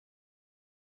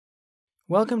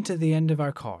Welcome to the end of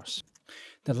our course.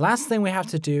 The last thing we have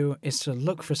to do is to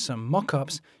look for some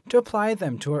mockups to apply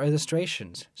them to our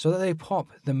illustrations so that they pop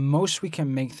the most we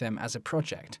can make them as a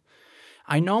project.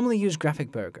 I normally use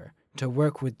Graphic Burger to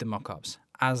work with the mockups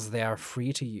as they are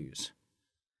free to use.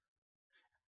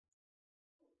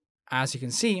 As you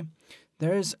can see,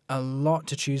 there is a lot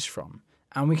to choose from,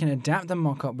 and we can adapt the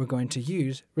mockup we're going to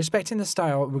use, respecting the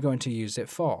style we're going to use it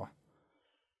for.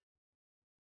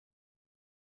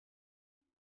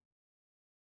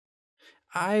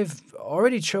 I've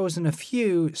already chosen a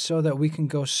few so that we can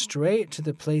go straight to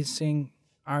the placing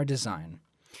our design.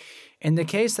 In the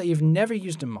case that you've never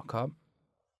used a mockup,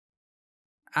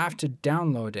 after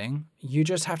downloading, you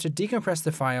just have to decompress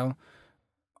the file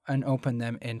and open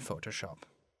them in Photoshop.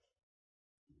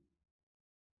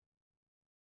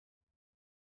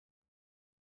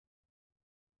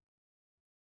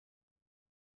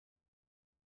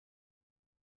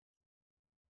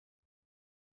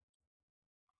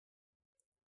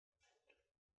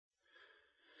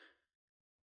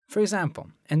 For example,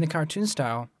 in the cartoon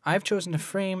style, I've chosen a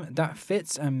frame that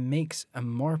fits and makes a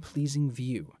more pleasing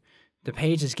view. The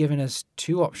page has given us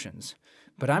two options,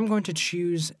 but I'm going to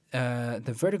choose the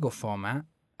vertical format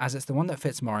as it's the one that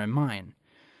fits more in mine.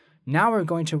 Now we're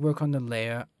going to work on the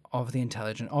layer of the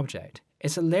intelligent object.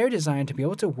 It's a layer designed to be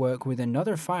able to work with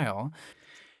another file,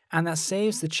 and that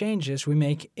saves the changes we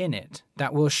make in it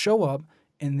that will show up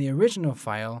in the original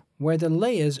file where the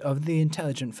layers of the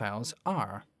intelligent files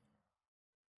are.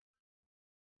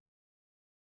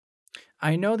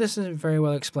 I know this isn't very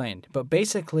well explained, but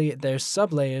basically there's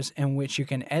sublayers in which you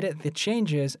can edit the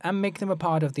changes and make them a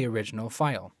part of the original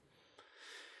file.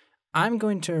 I'm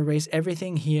going to erase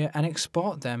everything here and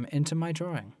export them into my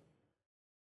drawing.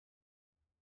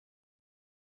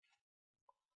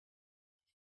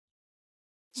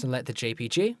 Select the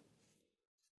JPG,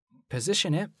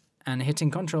 position it, and hitting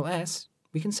Ctrl S,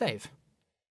 we can save.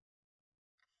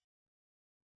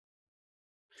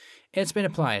 It's been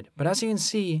applied, but as you can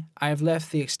see, I have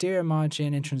left the exterior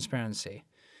margin in transparency.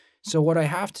 So what I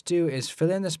have to do is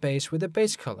fill in the space with a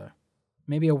base color,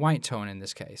 maybe a white tone in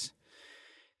this case.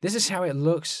 This is how it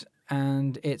looks,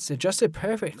 and it's adjusted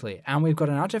perfectly, and we've got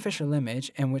an artificial image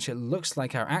in which it looks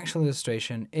like our actual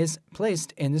illustration is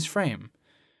placed in this frame.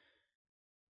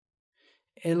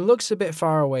 It looks a bit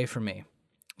far away from me,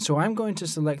 so I'm going to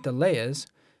select the layers,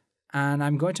 and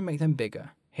I'm going to make them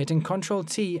bigger. Hitting Ctrl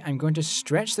T, I'm going to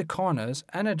stretch the corners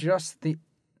and adjust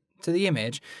to the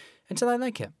image until I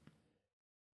like it.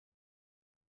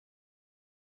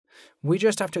 We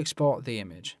just have to export the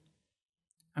image.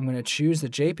 I'm going to choose the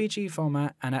JPG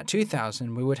format, and at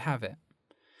 2000 we would have it.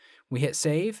 We hit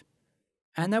save,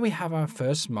 and then we have our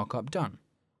first mockup done.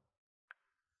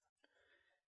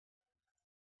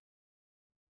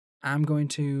 I'm going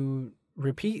to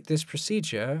repeat this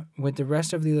procedure with the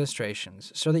rest of the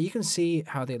illustrations so that you can see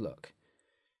how they look.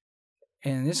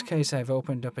 In this case, I've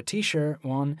opened up a t-shirt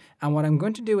one, and what I'm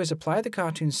going to do is apply the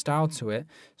cartoon style to it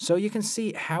so you can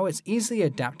see how it's easily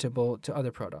adaptable to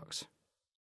other products.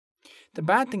 The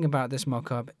bad thing about this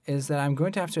mockup is that I'm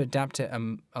going to have to adapt it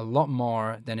a lot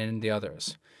more than in the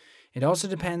others. It also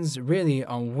depends really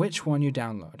on which one you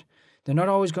download. They're not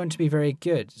always going to be very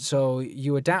good, so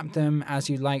you adapt them as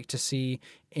you like to see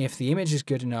if the image is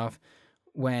good enough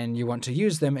when you want to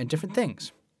use them in different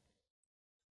things.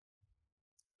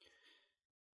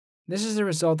 This is the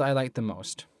result that I like the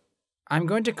most. I'm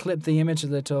going to clip the image a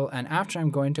little, and after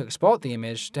I'm going to export the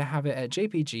image to have it at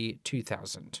JPG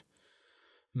 2000.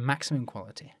 Maximum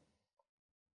quality.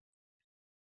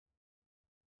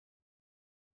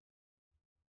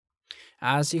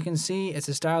 As you can see, it's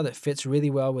a style that fits really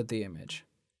well with the image.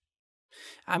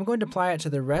 I'm going to apply it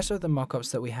to the rest of the mockups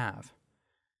that we have.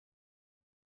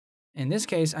 In this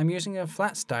case, I'm using a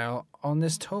flat style on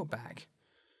this tote bag.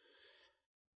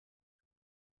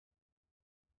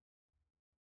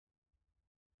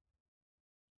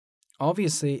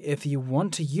 Obviously, if you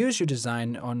want to use your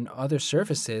design on other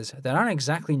surfaces that aren't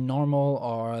exactly normal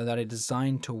or that are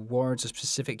designed towards a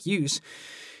specific use,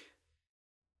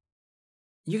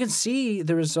 you can see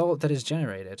the result that is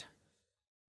generated.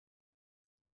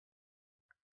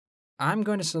 I'm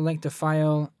going to select the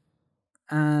file,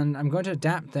 and I'm going to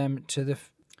adapt them to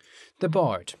the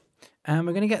board. And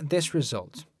we're going to get this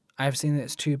result. I've seen that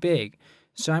it's too big,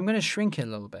 so I'm going to shrink it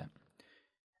a little bit.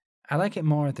 I like it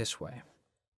more this way.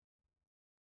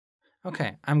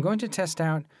 Okay, I'm going to test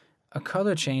out a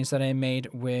color change that I made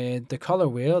with the color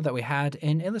wheel that we had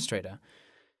in Illustrator.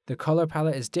 The color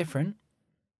palette is different.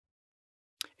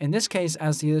 In this case,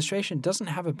 as the illustration doesn't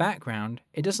have a background,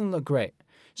 it doesn't look great.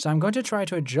 So I'm going to try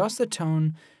to adjust the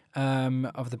tone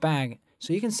of the bag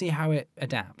so you can see how it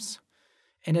adapts.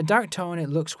 In a dark tone, it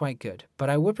looks quite good, but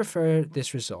I would prefer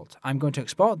this result. I'm going to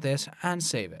export this and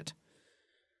save it.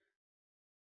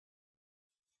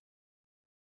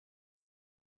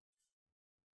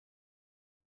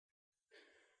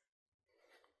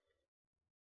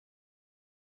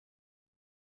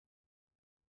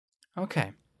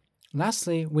 Okay.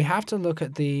 Lastly, we have to look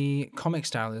at the comic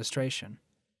style illustration.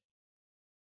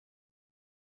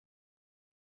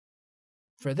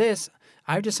 For this,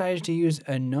 I've decided to use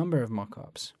a number of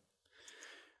mockups,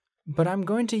 but I'm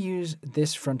going to use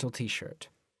this frontal t-shirt.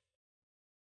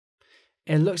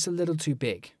 It looks a little too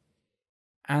big,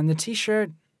 and the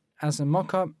t-shirt as a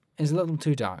mockup is a little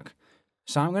too dark.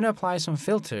 So I'm going to apply some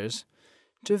filters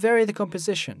to vary the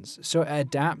compositions so it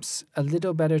adapts a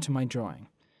little better to my drawing.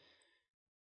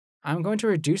 I'm going to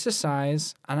reduce the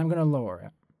size and I'm going to lower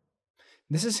it.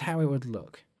 This is how it would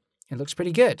look. It looks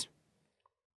pretty good.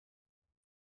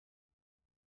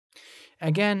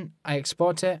 Again, I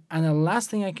export it, and the last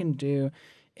thing I can do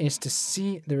is to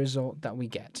see the result that we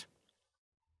get.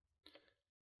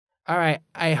 Alright,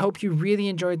 I hope you really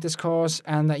enjoyed this course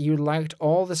and that you liked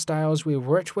all the styles we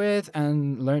worked with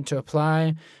and learned to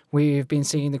apply. We've been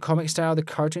seeing the comic style, the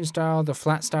cartoon style, the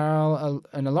flat style,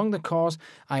 and along the course,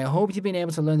 I hope you've been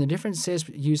able to learn the differences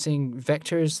using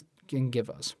vectors can give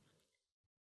us.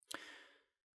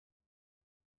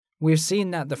 We've seen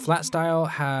that the flat style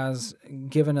has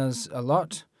given us a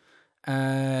lot.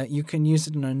 You can use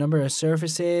it on a number of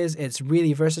surfaces. It's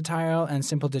really versatile and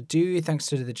simple to do thanks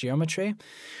to the geometry.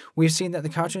 We've seen that the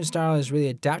cartoon style is really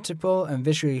adaptable and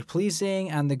visually pleasing,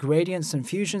 and the gradients and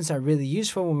fusions are really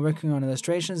useful when working on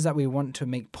illustrations that we want to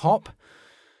make pop.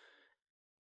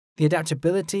 The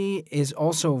adaptability is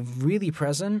also really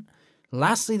present.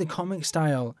 Lastly, the comic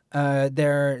style.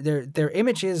 They're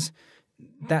images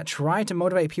that try to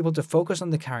motivate people to focus on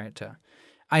the character.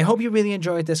 I hope you really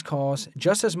enjoyed this course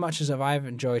just as much as I've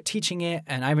enjoyed teaching it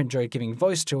and I've enjoyed giving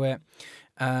voice to it.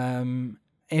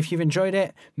 If you've enjoyed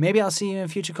it, maybe I'll see you in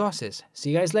future courses.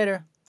 See you guys later.